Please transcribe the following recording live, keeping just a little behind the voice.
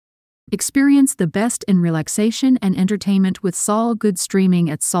Experience the best in relaxation and entertainment with Sol Good streaming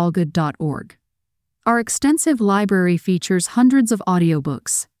at solgood.org. Our extensive library features hundreds of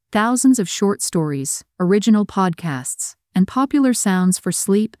audiobooks, thousands of short stories, original podcasts, and popular sounds for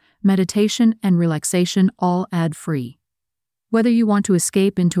sleep, meditation, and relaxation, all ad-free. Whether you want to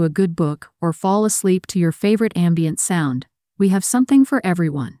escape into a good book or fall asleep to your favorite ambient sound, we have something for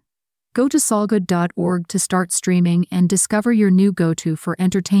everyone. Go to solgood.org to start streaming and discover your new go-to for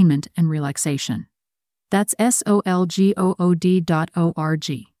entertainment and relaxation. That's solgood.org.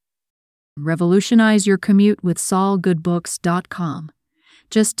 Revolutionize your commute with solgoodbooks.com.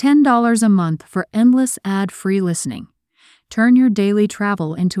 Just $10 a month for endless ad-free listening. Turn your daily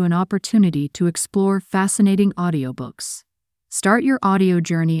travel into an opportunity to explore fascinating audiobooks. Start your audio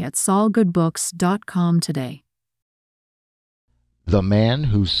journey at solgoodbooks.com today. The Man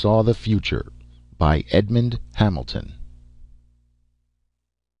Who Saw the Future by Edmond Hamilton.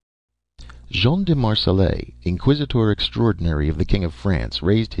 Jean de Marseille, Inquisitor Extraordinary of the King of France,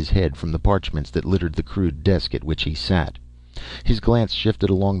 raised his head from the parchments that littered the crude desk at which he sat. His glance shifted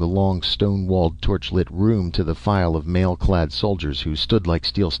along the long, stone-walled, torch-lit room to the file of mail-clad soldiers who stood like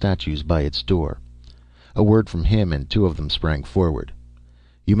steel statues by its door. A word from him, and two of them sprang forward.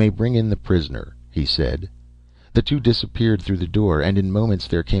 "You may bring in the prisoner," he said. The two disappeared through the door, and in moments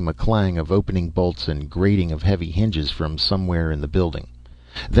there came a clang of opening bolts and grating of heavy hinges from somewhere in the building.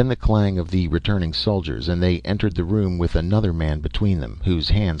 Then the clang of the returning soldiers, and they entered the room with another man between them, whose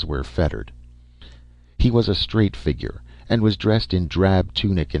hands were fettered. He was a straight figure, and was dressed in drab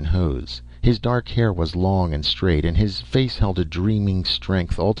tunic and hose. His dark hair was long and straight, and his face held a dreaming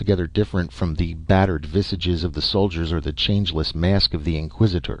strength altogether different from the battered visages of the soldiers or the changeless mask of the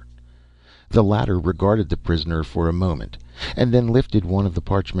Inquisitor. The latter regarded the prisoner for a moment, and then lifted one of the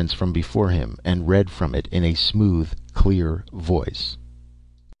parchments from before him and read from it in a smooth, clear voice.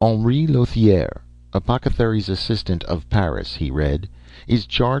 "Henri Lothiere, apothecary's assistant of Paris," he read, "is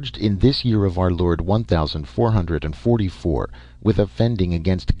charged in this year of our Lord 1444 with offending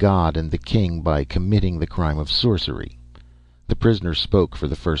against God and the King by committing the crime of sorcery." The prisoner spoke for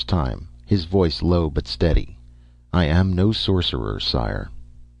the first time, his voice low but steady. "I am no sorcerer, sire."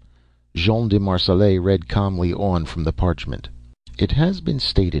 Jean de Marseille read calmly on from the parchment. "It has been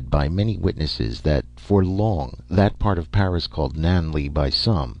stated by many witnesses that for long that part of Paris called Nanley by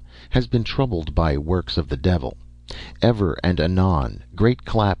some has been troubled by works of the devil. Ever and anon great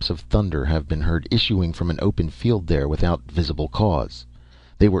claps of thunder have been heard issuing from an open field there without visible cause.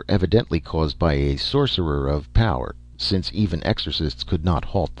 They were evidently caused by a sorcerer of power, since even exorcists could not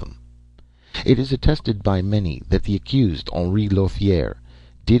halt them. It is attested by many that the accused, Henri Lothiere,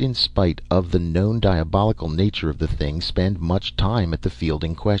 did, in spite of the known diabolical nature of the thing, spend much time at the field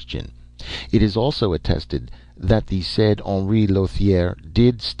in question. It is also attested that the said Henri Lothiere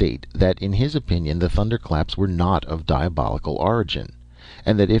did state that in his opinion the thunderclaps were not of diabolical origin,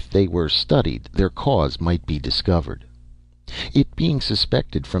 and that if they were studied their cause might be discovered. It being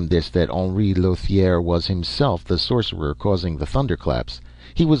suspected from this that Henri Lothiere was himself the sorcerer causing the thunderclaps,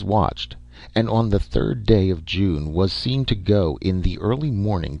 he was watched, and on the 3rd day of June was seen to go in the early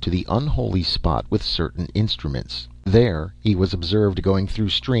morning to the unholy spot with certain instruments. There he was observed going through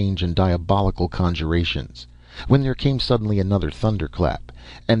strange and diabolical conjurations, when there came suddenly another thunderclap,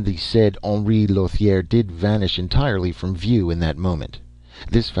 and the said Henri Lothiere did vanish entirely from view in that moment.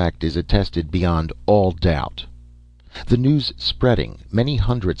 This fact is attested beyond all doubt. The news spreading, many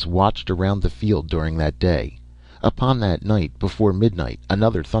hundreds watched around the field during that day. Upon that night, before midnight,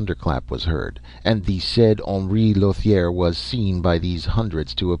 another thunderclap was heard, and the said Henri Lothiere was seen by these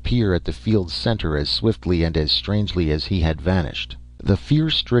hundreds to appear at the field's center as swiftly and as strangely as he had vanished. The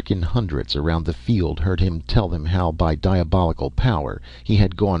fear-stricken hundreds around the field heard him tell them how by diabolical power he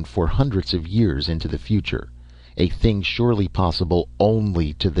had gone for hundreds of years into the future, a thing surely possible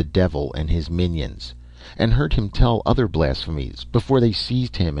only to the devil and his minions, and heard him tell other blasphemies before they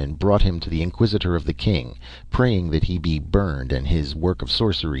seized him and brought him to the Inquisitor of the King, praying that he be burned and his work of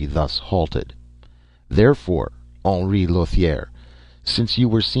sorcery thus halted. Therefore, Henri Lothiere, since you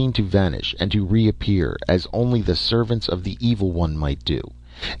were seen to vanish and to reappear as only the servants of the Evil One might do,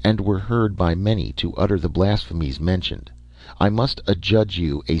 and were heard by many to utter the blasphemies mentioned, I must adjudge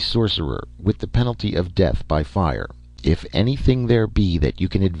you a sorcerer with the penalty of death by fire. If anything there be that you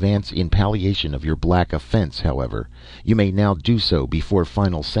can advance in palliation of your black offense, however, you may now do so before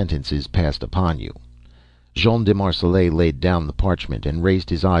final sentence is passed upon you." Jean de Marseille laid down the parchment and raised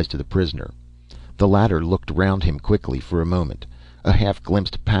his eyes to the prisoner. The latter looked round him quickly for a moment, a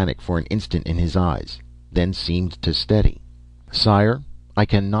half-glimpsed panic for an instant in his eyes, then seemed to steady. "Sire, I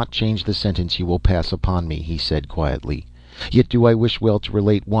cannot change the sentence you will pass upon me," he said quietly. Yet do I wish well to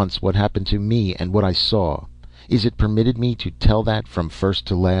relate once what happened to me and what I saw. Is it permitted me to tell that from first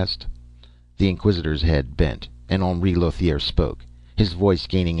to last?" The Inquisitor's head bent, and Henri Lothiere spoke, his voice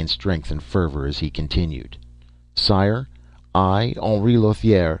gaining in strength and fervor as he continued. "Sire, I, Henri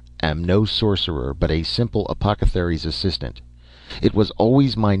Lothiere, am no sorcerer, but a simple apothecary's assistant. It was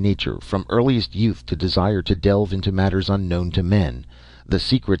always my nature, from earliest youth, to desire to delve into matters unknown to men, the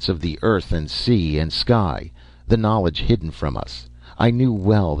secrets of the earth and sea and sky, the knowledge hidden from us. I knew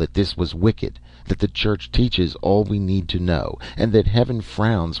well that this was wicked, that the Church teaches all we need to know, and that heaven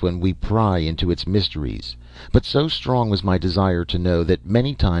frowns when we pry into its mysteries. But so strong was my desire to know that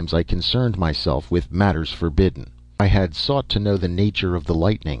many times I concerned myself with matters forbidden. I had sought to know the nature of the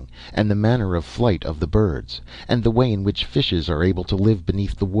lightning, and the manner of flight of the birds, and the way in which fishes are able to live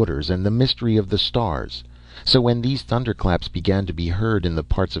beneath the waters, and the mystery of the stars. So when these thunderclaps began to be heard in the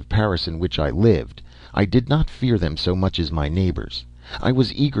parts of Paris in which I lived, I did not fear them so much as my neighbors. I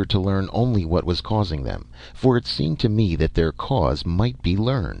was eager to learn only what was causing them, for it seemed to me that their cause might be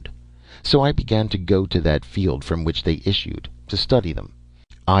learned. So I began to go to that field from which they issued, to study them.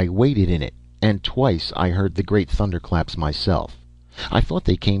 I waited in it, and twice I heard the great thunderclaps myself. I thought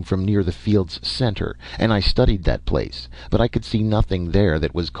they came from near the field's center, and I studied that place, but I could see nothing there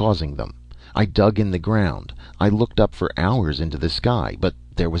that was causing them. I dug in the ground. I looked up for hours into the sky, but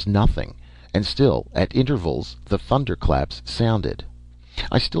there was nothing, and still, at intervals, the thunderclaps sounded.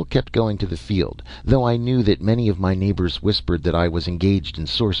 I still kept going to the field, though I knew that many of my neighbors whispered that I was engaged in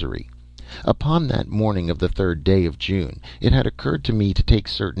sorcery. Upon that morning of the 3rd day of June, it had occurred to me to take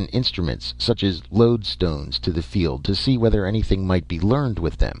certain instruments, such as lodestones, to the field, to see whether anything might be learned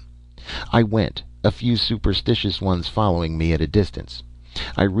with them. I went, a few superstitious ones following me at a distance.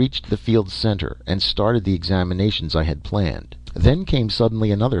 I reached the field's center, and started the examinations I had planned. Then came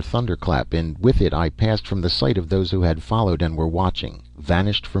suddenly another thunderclap, and with it I passed from the sight of those who had followed and were watching,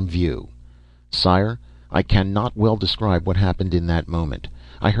 vanished from view. Sire, I cannot well describe what happened in that moment.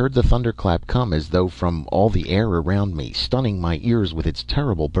 I heard the thunderclap come as though from all the air around me, stunning my ears with its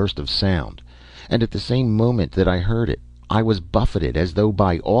terrible burst of sound. And at the same moment that I heard it, I was buffeted as though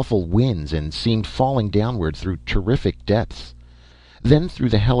by awful winds, and seemed falling downward through terrific depths. Then through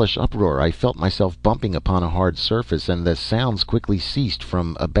the hellish uproar I felt myself bumping upon a hard surface, and the sounds quickly ceased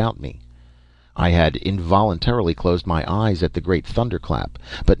from about me. I had involuntarily closed my eyes at the great thunderclap,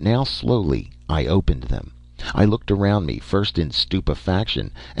 but now slowly I opened them. I looked around me, first in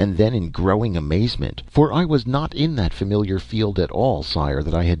stupefaction, and then in growing amazement, for I was not in that familiar field at all, sire,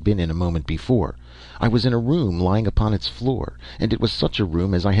 that I had been in a moment before. I was in a room lying upon its floor, and it was such a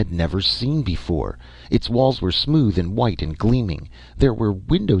room as I had never seen before. Its walls were smooth and white and gleaming. There were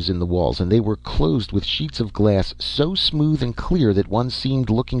windows in the walls, and they were closed with sheets of glass so smooth and clear that one seemed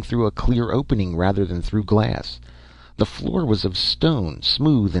looking through a clear opening rather than through glass. The floor was of stone,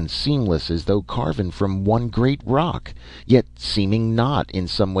 smooth and seamless as though carven from one great rock, yet seeming not in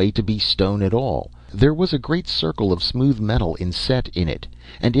some way to be stone at all. There was a great circle of smooth metal inset in it,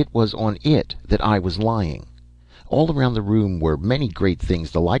 and it was on it that I was lying. All around the room were many great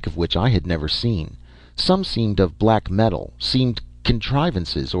things, the like of which I had never seen. Some seemed of black metal, seemed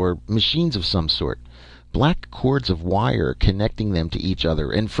contrivances or machines of some sort, black cords of wire connecting them to each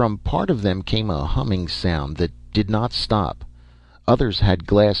other, and from part of them came a humming sound that did not stop. Others had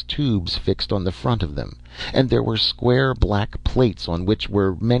glass tubes fixed on the front of them, and there were square black plates on which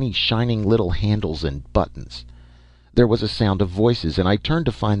were many shining little handles and buttons. There was a sound of voices, and I turned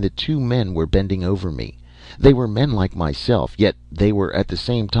to find that 2 men were bending over me. They were men like myself, yet they were at the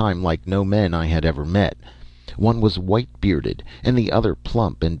same time like no men I had ever met. One was white-bearded, and the other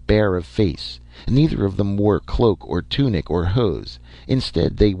plump and bare of face. Neither of them wore cloak or tunic or hose.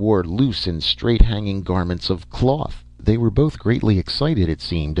 Instead, they wore loose and straight-hanging garments of cloth. They were both greatly excited, it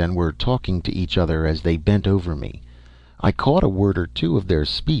seemed, and were talking to each other as they bent over me. I caught a word or two of their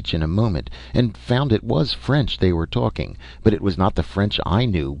speech in a moment, and found it was French they were talking, but it was not the French I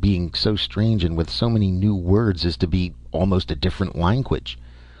knew, being so strange and with so many new words as to be almost a different language.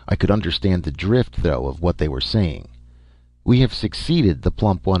 I could understand the drift, though, of what they were saying. "We have succeeded," the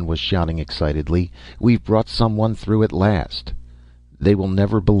plump one was shouting excitedly. "We've brought someone through at last." "They will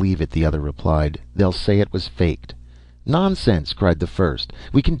never believe it," the other replied. "They'll say it was faked." "Nonsense!" cried the first.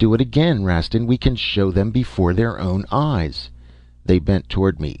 "We can do it again, Rastin. We can show them before their own eyes." They bent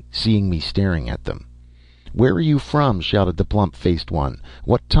toward me, seeing me staring at them. "Where are you from?" shouted the plump-faced one.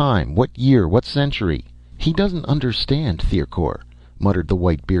 "What time? What year? What century?" "He doesn't understand, Thicourt," muttered the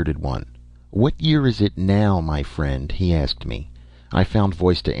white-bearded one. "What year is it now, my friend?" he asked me. I found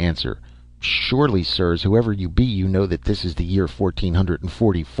voice to answer. "Surely, sirs, whoever you be, you know that this is the year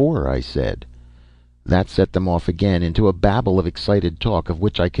 1444, I said. That set them off again into a babble of excited talk, of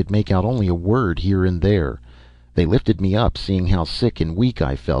which I could make out only a word here and there. They lifted me up, seeing how sick and weak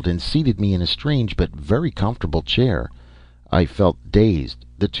I felt, and seated me in a strange but very comfortable chair. I felt dazed.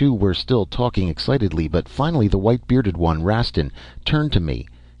 The two were still talking excitedly, but finally the white-bearded one, Rastin, turned to me.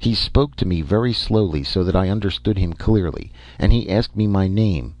 He spoke to me very slowly, so that I understood him clearly, and he asked me my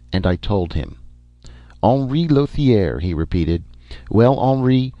name, and I told him. "Henri Lothiere," he repeated. "Well,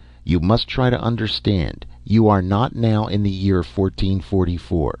 Henri, you must try to understand. You are not now in the year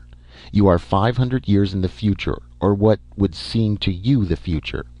 1444. You are 500 years in the future, or what would seem to you the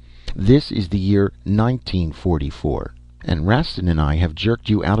future. This is the year 1944. And Rastin and I have jerked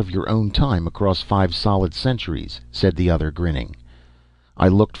you out of your own time across 5 solid centuries," said the other, grinning. I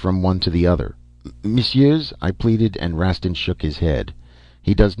looked from one to the other. "Messieurs," I pleaded, and Rastin shook his head.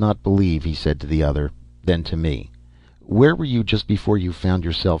 "He does not believe," he said to the other. Then to me, "Where were you just before you found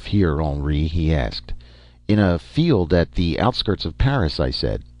yourself here, Henri?" he asked. "In a field at the outskirts of Paris," I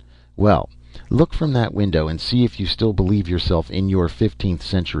said. "Well, look from that window and see if you still believe yourself in your 15th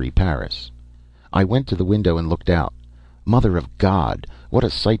century Paris." I went to the window and looked out. Mother of God, what a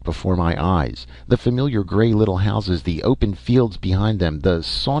sight before my eyes! The familiar gray little houses, the open fields behind them, the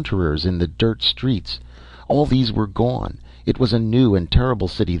saunterers in the dirt streets. All these were gone. It was a new and terrible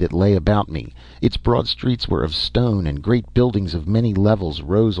city that lay about me. Its broad streets were of stone, and great buildings of many levels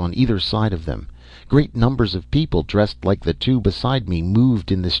rose on either side of them. Great numbers of people, dressed like the two beside me,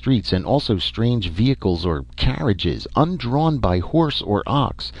 moved in the streets, and also strange vehicles or carriages, undrawn by horse or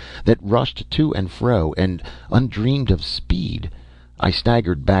ox, that rushed to and fro, and undreamed of speed. I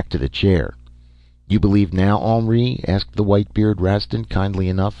staggered back to the chair. "You believe now, Henri?" asked the white-beard Rastin, kindly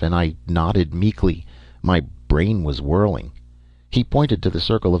enough, and I nodded meekly. My brain was whirling. He pointed to the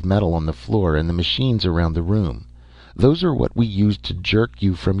circle of metal on the floor and the machines around the room. "Those are what we used to jerk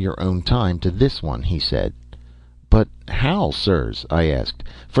you from your own time to this one," he said. "But how, sirs?" I asked.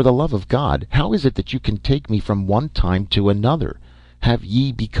 "For the love of God, how is it that you can take me from one time to another? Have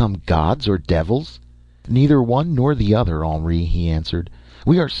ye become gods or devils?" "Neither one nor the other, Henri," he answered.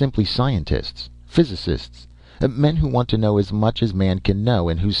 "We are simply scientists, physicists, men who want to know as much as man can know,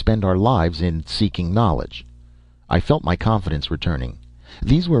 and who spend our lives in seeking knowledge." I felt my confidence returning.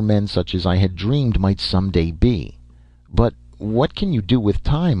 These were men such as I had dreamed might some day be. "But what can you do with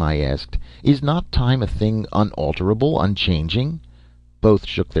time?" I asked. "Is not time a thing unalterable, unchanging?" Both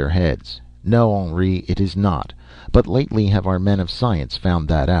shook their heads. "No, Henri, it is not. But lately have our men of science found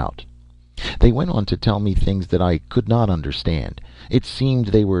that out." They went on to tell me things that I could not understand. It seemed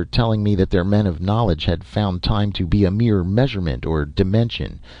they were telling me that their men of knowledge had found time to be a mere measurement or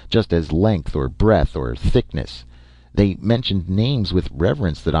dimension, just as length or breadth or thickness. They mentioned names with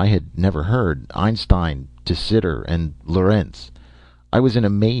reverence that I had never heard: Einstein, De Sitter, and Lorentz. I was in a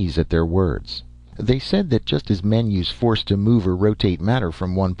maze at their words. They said that just as men use force to move or rotate matter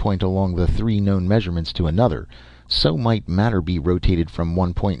from one point along the 3 known measurements to another, so might matter be rotated from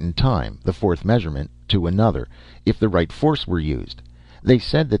one point in time, the 4th measurement, to another, if the right force were used. They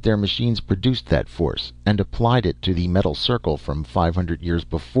said that their machines produced that force, and applied it to the metal circle from 500 years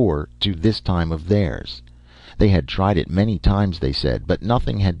before to this time of theirs. They had tried it many times, they said, but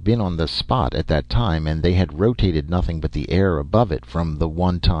nothing had been on the spot at that time, and they had rotated nothing but the air above it from the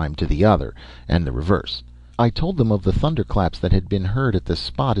one time to the other, and the reverse. I told them of the thunderclaps that had been heard at the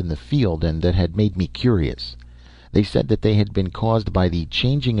spot in the field, and that had made me curious. They said that they had been caused by the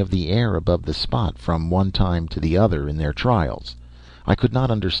changing of the air above the spot from one time to the other in their trials. I could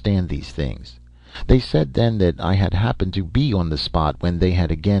not understand these things. They said then that I had happened to be on the spot when they had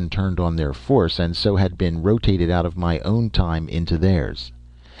again turned on their force, and so had been rotated out of my own time into theirs.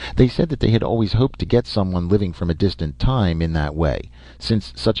 They said that they had always hoped to get someone living from a distant time in that way,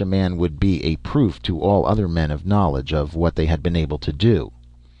 since such a man would be a proof to all other men of knowledge of what they had been able to do.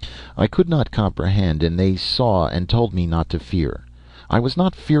 I could not comprehend, and they saw and told me not to fear. I was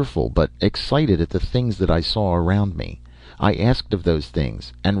not fearful, but excited at the things that I saw around me. I asked of those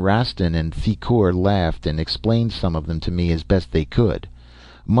things, and Rastin and Thicourt laughed and explained some of them to me as best they could.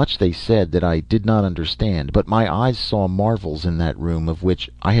 Much they said that I did not understand, but my eyes saw marvels in that room of which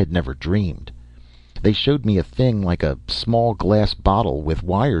I had never dreamed. They showed me a thing like a small glass bottle with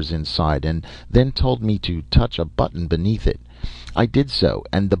wires inside, and then told me to touch a button beneath it. I did so,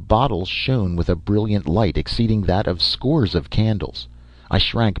 and the bottle shone with a brilliant light exceeding that of scores of candles. I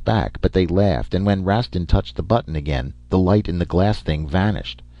shrank back, but they laughed, and when Rastin touched the button again, the light in the glass thing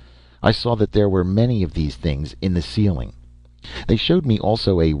vanished. I saw that there were many of these things in the ceiling. They showed me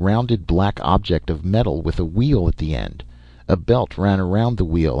also a rounded black object of metal with a wheel at the end. A belt ran around the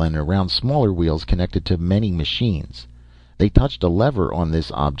wheel and around smaller wheels connected to many machines. They touched a lever on this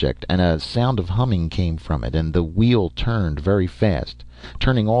object, and a sound of humming came from it, and the wheel turned very fast,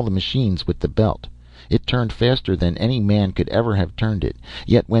 turning all the machines with the belt. It turned faster than any man could ever have turned it,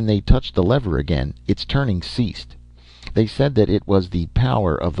 yet when they touched the lever again, its turning ceased. They said that it was the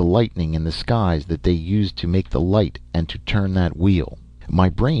power of the lightning in the skies that they used to make the light and to turn that wheel. My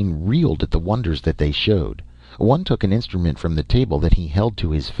brain reeled at the wonders that they showed. One took an instrument from the table that he held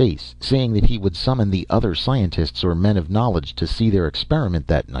to his face, saying that he would summon the other scientists or men of knowledge to see their experiment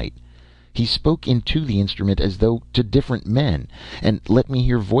that night. He spoke into the instrument as though to different men, and let me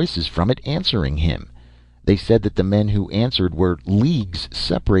hear voices from it answering him. They said that the men who answered were leagues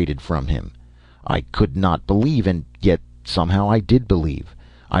separated from him. I could not believe, and yet somehow I did believe.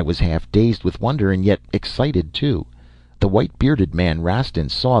 I was half dazed with wonder, and yet excited too. The white-bearded man, Rastin,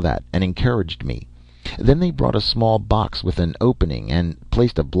 saw that and encouraged me. Then they brought a small box with an opening, and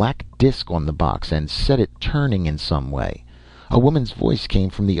placed a black disc on the box, and set it turning in some way. A woman's voice came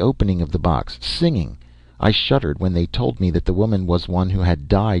from the opening of the box, singing. I shuddered when they told me that the woman was one who had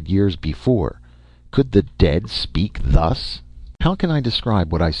died years before. Could the dead speak thus? How can I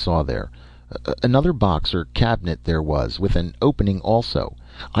describe what I saw there? Another box or cabinet there was, with an opening also.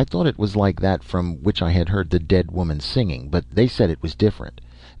 I thought it was like that from which I had heard the dead woman singing, but they said it was different.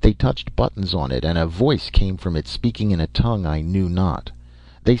 They touched buttons on it, and a voice came from it speaking in a tongue I knew not.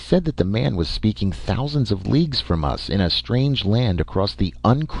 They said that the man was speaking thousands of leagues from us, in a strange land across the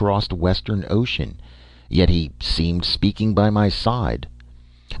uncrossed Western Ocean, yet he seemed speaking by my side.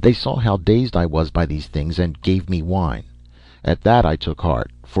 They saw how dazed I was by these things, and gave me wine. At that I took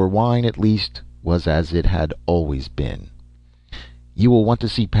heart, for wine, at least, was as it had always been. "You will want to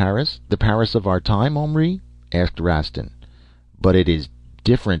see Paris, the Paris of our time, Henri?" asked Rastin. "But it is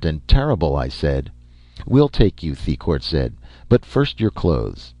different and terrible," I said. "We'll take you," Thicourt said, "but first your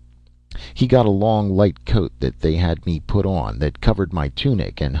clothes." He got a long light coat that they had me put on, that covered my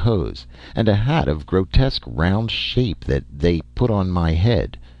tunic and hose, and a hat of grotesque round shape that they put on my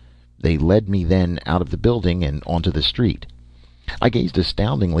head. They led me then out of the building and onto the street. I gazed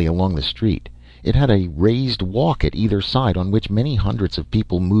astoundingly along the street. It had a raised walk at either side, on which many hundreds of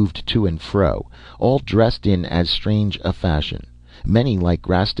people moved to and fro, all dressed in as strange a fashion. Many, like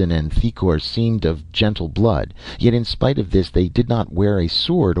Rastin and Thicourt, seemed of gentle blood, yet in spite of this they did not wear a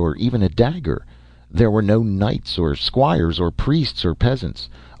sword or even a dagger. There were no knights or squires or priests or peasants.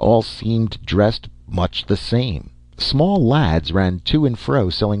 All seemed dressed much the same. Small lads ran to and fro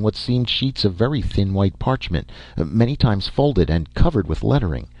selling what seemed sheets of very thin white parchment, many times folded and covered with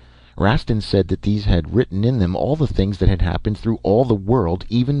lettering. Rastin said that these had written in them all the things that had happened through all the world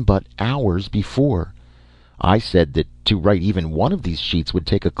even but hours before. I said that to write even one of these sheets would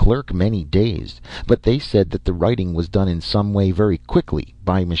take a clerk many days, but they said that the writing was done in some way very quickly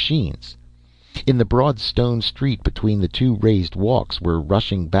by machines. In the broad stone street between the two raised walks were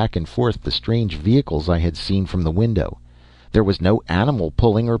rushing back and forth the strange vehicles I had seen from the window. There was no animal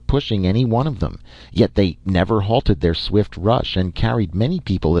pulling or pushing any one of them, yet they never halted their swift rush, and carried many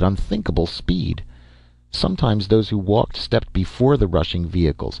people at unthinkable speed. Sometimes those who walked stepped before the rushing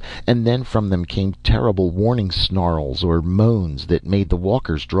vehicles, and then from them came terrible warning snarls or moans that made the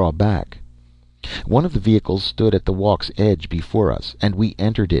walkers draw back. One of the vehicles stood at the walk's edge before us, and we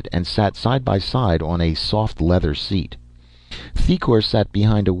entered it and sat side by side on a soft leather seat. Thicourt sat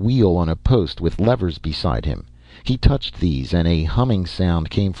behind a wheel on a post with levers beside him. He touched these, and a humming sound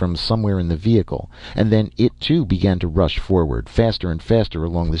came from somewhere in the vehicle, and then it too began to rush forward. Faster and faster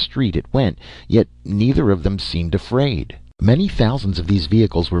along the street it went, yet neither of them seemed afraid. Many thousands of these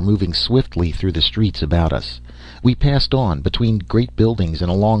vehicles were moving swiftly through the streets about us. We passed on, between great buildings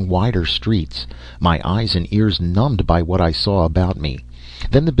and along wider streets, my eyes and ears numbed by what I saw about me.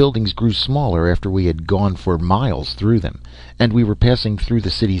 Then the buildings grew smaller after we had gone for miles through them, and we were passing through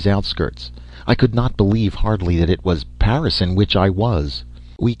the city's outskirts. I could not believe hardly that it was Paris in which I was.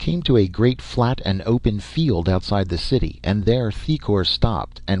 We came to a great flat and open field outside the city, and there Thicourt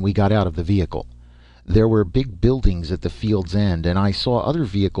stopped, and we got out of the vehicle. There were big buildings at the field's end, and I saw other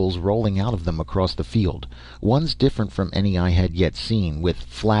vehicles rolling out of them across the field, ones different from any I had yet seen, with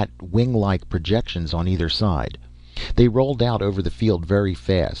flat, wing-like projections on either side. They rolled out over the field very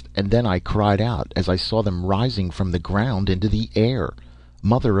fast, and then I cried out as I saw them rising from the ground into the air.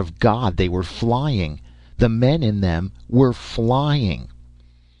 Mother of God, they were flying! The men in them were flying!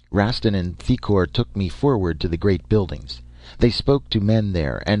 Rastin and Thicourt took me forward to the great buildings. They spoke to men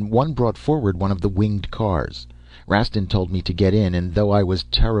there, and one brought forward one of the winged cars. Rastin told me to get in, and though I was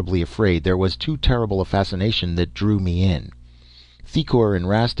terribly afraid, there was too terrible a fascination that drew me in. Thicourt and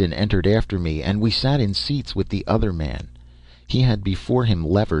Rastin entered after me, and we sat in seats with the other man. He had before him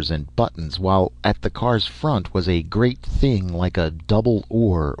levers and buttons, while at the car's front was a great thing like a double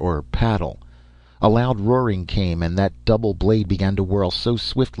oar or paddle. A loud roaring came, and that double blade began to whirl so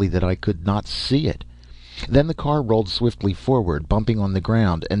swiftly that I could not see it. Then the car rolled swiftly forward, bumping on the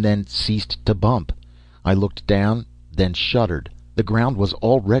ground, and then ceased to bump. I looked down, then shuddered. The ground was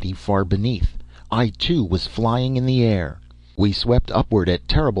already far beneath. I, too, was flying in the air. We swept upward at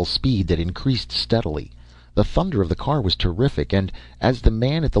terrible speed that increased steadily. The thunder of the car was terrific, and as the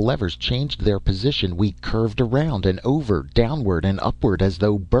man at the levers changed their position, we curved around and over, downward and upward as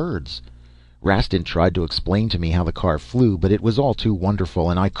though birds. Rastin tried to explain to me how the car flew, but it was all too wonderful,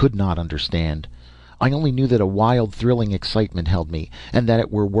 and I could not understand. I only knew that a wild, thrilling excitement held me, and that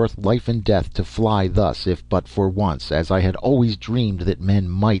it were worth life and death to fly thus, if but for once, as I had always dreamed that men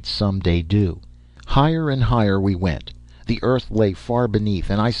might some day do. Higher and higher we went. The earth lay far beneath,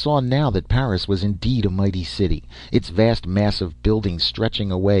 and I saw now that Paris was indeed a mighty city, its vast mass of buildings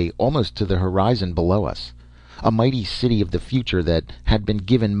stretching away almost to the horizon below us. A mighty city of the future that had been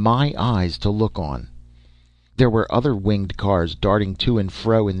given my eyes to look on. There were other winged cars darting to and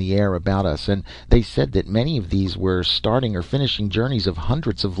fro in the air about us, and they said that many of these were starting or finishing journeys of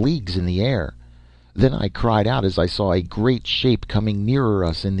hundreds of leagues in the air. Then I cried out as I saw a great shape coming nearer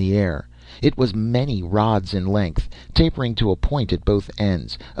us in the air. It was many rods in length, tapering to a point at both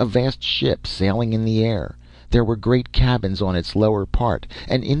ends, a vast ship sailing in the air. There were great cabins on its lower part,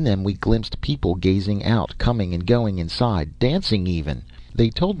 and in them we glimpsed people gazing out, coming and going inside, dancing even. They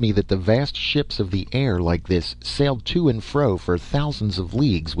told me that the vast ships of the air like this sailed to and fro for thousands of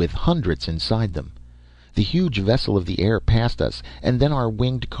leagues, with hundreds inside them. The huge vessel of the air passed us, and then our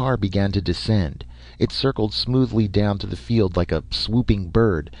winged car began to descend. It circled smoothly down to the field like a swooping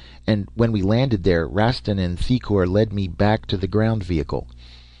bird, and when we landed there, Rastin and Thicourt led me back to the ground vehicle.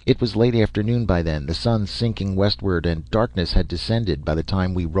 It was late afternoon by then, the sun sinking westward, and darkness had descended by the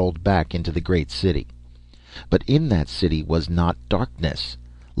time we rolled back into the great city. But in that city was not darkness.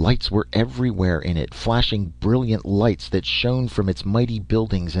 Lights were everywhere in it, flashing brilliant lights that shone from its mighty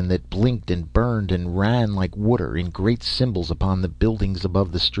buildings, and that blinked and burned and ran like water in great symbols upon the buildings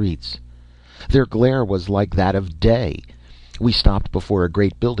above the streets. Their glare was like that of day. We stopped before a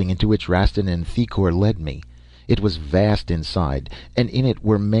great building, into which Rastin and Thicourt led me. It was vast inside, and in it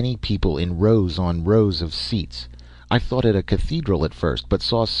were many people in rows on rows of seats. I thought it a cathedral at first, but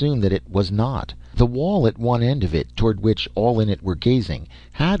saw soon that it was not. The wall at one end of it, toward which all in it were gazing,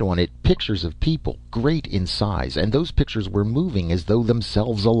 had on it pictures of people, great in size, and those pictures were moving as though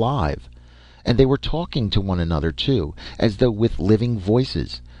themselves alive. And they were talking to one another, too, as though with living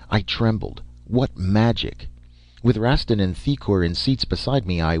voices. I trembled. What magic! With Rastin and Thicourt in seats beside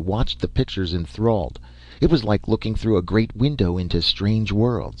me, I watched the pictures enthralled. It was like looking through a great window into strange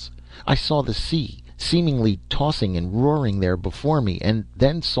worlds. I saw the sea, seemingly tossing and roaring there before me, and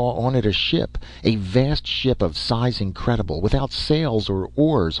then saw on it a ship, a vast ship of size incredible, without sails or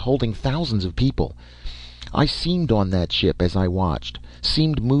oars, holding thousands of people. I seemed on that ship as I watched,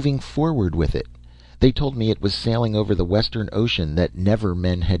 seemed moving forward with it. They told me it was sailing over the western ocean that never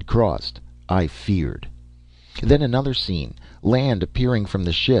men had crossed. I feared. Then another scene, land appearing from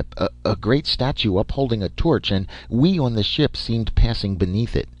the ship, a great statue upholding a torch, and we on the ship seemed passing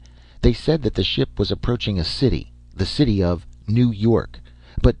beneath it. They said that the ship was approaching a city, the city of New York,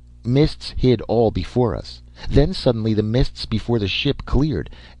 but mists hid all before us. Then suddenly the mists before the ship cleared,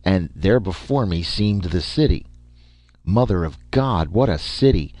 and there before me seemed the city. Mother of God, what a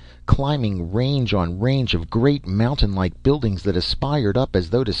city! Climbing range on range of great mountain-like buildings that aspired up as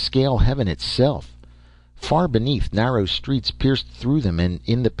though to scale heaven itself. Far beneath, narrow streets pierced through them, and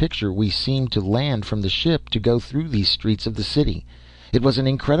in the picture we seemed to land from the ship to go through these streets of the city. It was an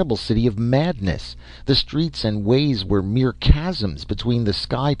incredible city of madness. The streets and ways were mere chasms between the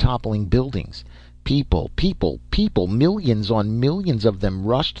sky-toppling buildings. People, people, people, millions on millions of them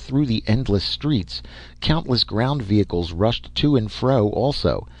rushed through the endless streets. Countless ground vehicles rushed to and fro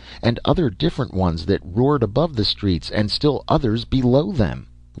also, and other different ones that roared above the streets, and still others below them.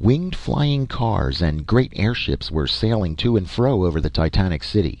 Winged flying cars and great airships were sailing to and fro over the Titanic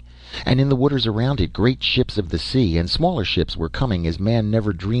city, and in the waters around it great ships of the sea and smaller ships were coming as man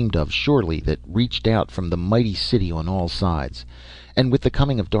never dreamed of surely, that reached out from the mighty city on all sides. And with the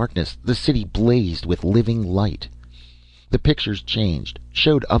coming of darkness the city blazed with living light. The pictures changed,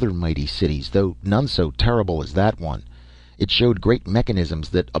 showed other mighty cities, though none so terrible as that one. It showed great mechanisms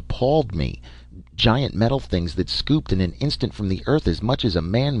that appalled me, giant metal things that scooped in an instant from the earth as much as a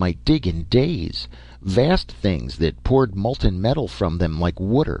man might dig in days, vast things that poured molten metal from them like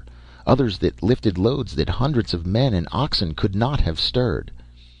water, others that lifted loads that hundreds of men and oxen could not have stirred.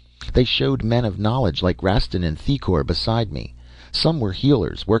 They showed men of knowledge like Rastin and Thicourt beside me. Some were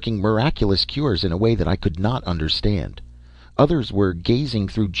healers, working miraculous cures in a way that I could not understand. Others were gazing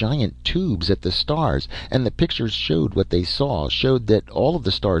through giant tubes at the stars, and the pictures showed what they saw, showed that all of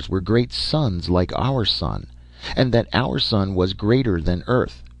the stars were great suns like our sun, and that our sun was greater than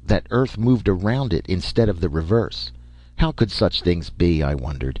Earth, that Earth moved around it instead of the reverse. How could such things be, I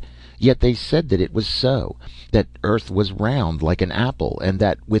wondered? Yet they said that it was so, that Earth was round like an apple, and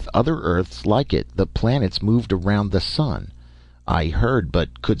that with other Earths like it, the planets moved around the sun. I heard,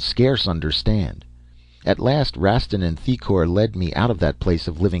 but could scarce understand. At last Rastin and Thicourt led me out of that place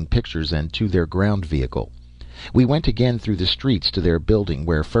of living pictures and to their ground vehicle. We went again through the streets to their building,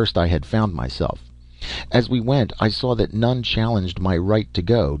 where first I had found myself. As we went, I saw that none challenged my right to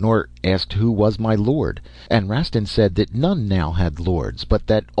go, nor asked who was my lord, and Rastin said that none now had lords, but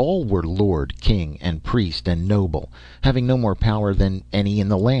that all were lord, king, and priest, and noble, having no more power than any in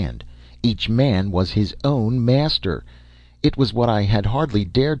the land. Each man was his own master. It was what I had hardly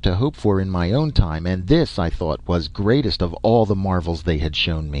dared to hope for in my own time, and this, I thought, was greatest of all the marvels they had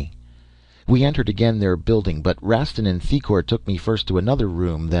shown me. We entered again their building, but Rastin and Thicourt took me first to another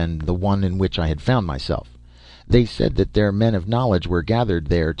room than the one in which I had found myself. They said that their men of knowledge were gathered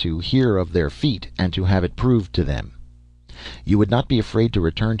there to hear of their feat and to have it proved to them. "You would not be afraid to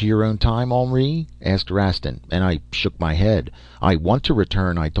return to your own time, Henri?" asked Rastin, and I shook my head. "I want to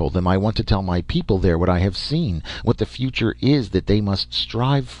return," I told them. "I want to tell my people there what I have seen, what the future is that they must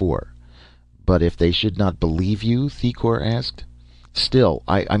strive for." "But if they should not believe you?" Thicourt asked. "Still,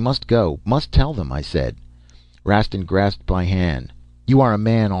 I must go, must tell them," I said. Rastin grasped my hand. "You are a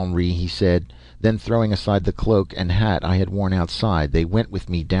man, Henri," he said. Then, throwing aside the cloak and hat I had worn outside, they went with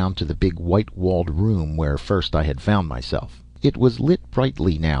me down to the big white-walled room where first I had found myself. It was lit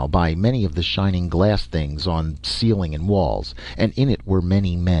brightly now by many of the shining glass things on ceiling and walls, and in it were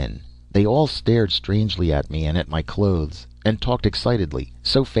many men. They all stared strangely at me and at my clothes, and talked excitedly,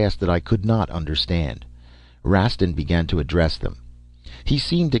 so fast that I could not understand. Rastin began to address them. He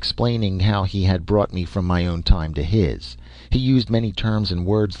seemed explaining how he had brought me from my own time to his. He used many terms and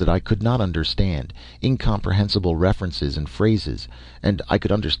words that I could not understand, incomprehensible references and phrases, and I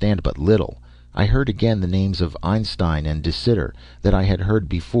could understand but little. I heard again the names of Einstein and De Sitter that I had heard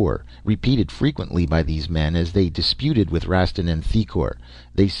before, repeated frequently by these men as they disputed with Rastin and Thicourt.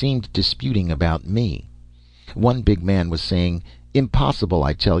 They seemed disputing about me. One big man was saying, "Impossible,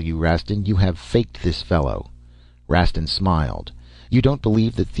 I tell you, Rastin, you have faked this fellow." Rastin smiled. "You don't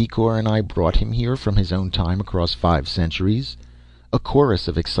believe that Thicourt and I brought him here from his own time across 5 centuries?" A chorus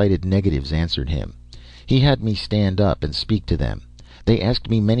of excited negatives answered him. He had me stand up and speak to them. They asked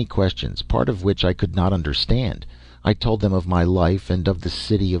me many questions, part of which I could not understand. I told them of my life, and of the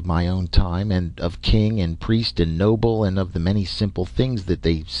city of my own time, and of king and priest and noble, and of the many simple things that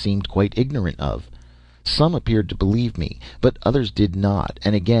they seemed quite ignorant of. Some appeared to believe me, but others did not,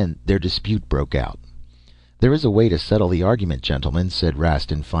 and again their dispute broke out. "There is a way to settle the argument, gentlemen," said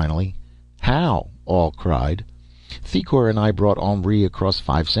Rastin finally. "How?" all cried. "Thicourt and I brought Henri across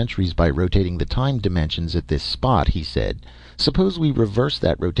 5 centuries by rotating the time dimensions at this spot," he said. "Suppose we reverse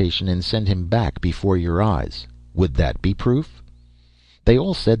that rotation and send him back before your eyes. Would that be proof?" They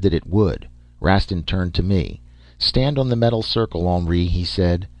all said that it would. Rastin turned to me. "Stand on the metal circle, Henri," he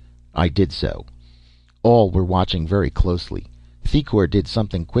said. I did so. All were watching very closely. Thicourt did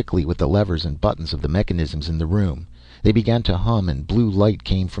something quickly with the levers and buttons of the mechanisms in the room. They began to hum, and blue light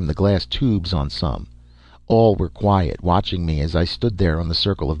came from the glass tubes on some. All were quiet, watching me as I stood there on the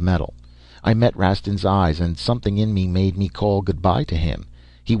circle of metal. I met Rastin's eyes, and something in me made me call goodbye to him.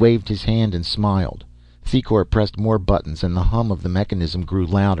 He waved his hand and smiled. Thicourt pressed more buttons, and the hum of the mechanism grew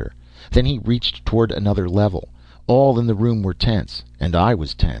louder. Then he reached toward another level. All in the room were tense, and I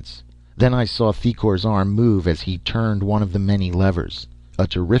was tense. Then I saw Thicourt's arm move as he turned one of the many levers. A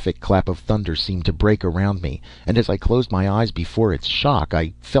terrific clap of thunder seemed to break around me, and as I closed my eyes before its shock,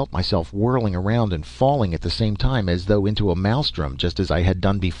 I felt myself whirling around and falling at the same time, as though into a maelstrom, just as I had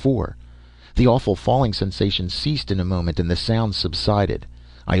done before. The awful falling sensation ceased in a moment, and the sound subsided.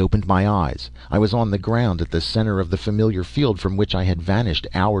 I opened my eyes. I was on the ground at the center of the familiar field from which I had vanished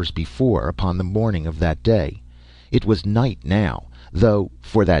hours before, upon the morning of that day. It was night now, though,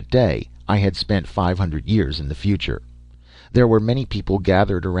 for that day, I had spent 500 years in the future. There were many people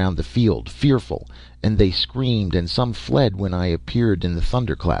gathered around the field, fearful, and they screamed, and some fled when I appeared in the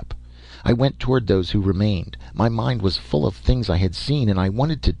thunderclap. I went toward those who remained. My mind was full of things I had seen, and I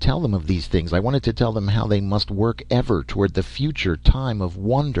wanted to tell them of these things. I wanted to tell them how they must work ever toward the future time of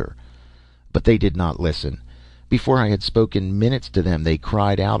wonder. But they did not listen. Before I had spoken minutes to them, they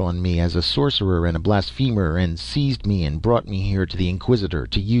cried out on me as a sorcerer and a blasphemer, and seized me and brought me here to the Inquisitor,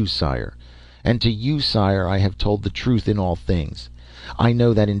 to you, sire. And to you, sire, I have told the truth in all things. I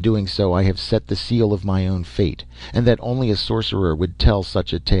know that in doing so I have set the seal of my own fate, and that only a sorcerer would tell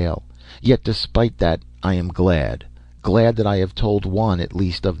such a tale. Yet despite that I am glad. Glad that I have told one at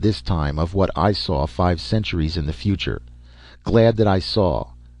least of this time of what I saw 5 centuries in the future. Glad that I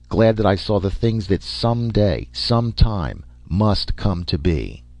saw. Glad that I saw the things that some day, some time, must come to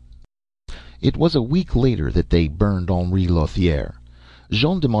be. It was a week later that they burned Henri Lothiere.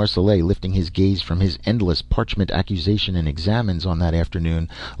 Jean de Marselait, lifting his gaze from his endless parchment accusation and examens on that afternoon,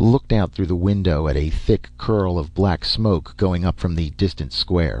 looked out through the window at a thick curl of black smoke going up from the distant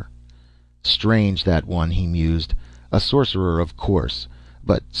square. Strange, that one, he mused. A sorcerer, of course,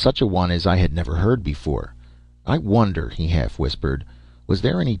 but such a one as I had never heard before. I wonder, he half whispered, was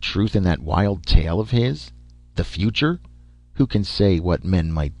there any truth in that wild tale of his? The future? Who can say what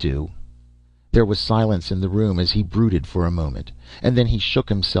men might do? There was silence in the room as he brooded for a moment, and then he shook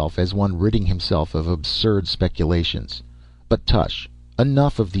himself as one ridding himself of absurd speculations. But tush,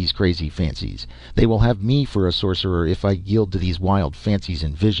 enough of these crazy fancies. They will have me for a sorcerer if I yield to these wild fancies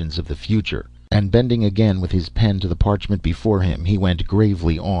and visions of the future. And bending again with his pen to the parchment before him, he went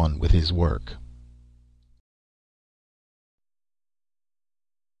gravely on with his work.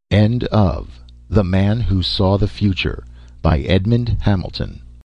 End of The Man Who Saw the Future by Edmond Hamilton.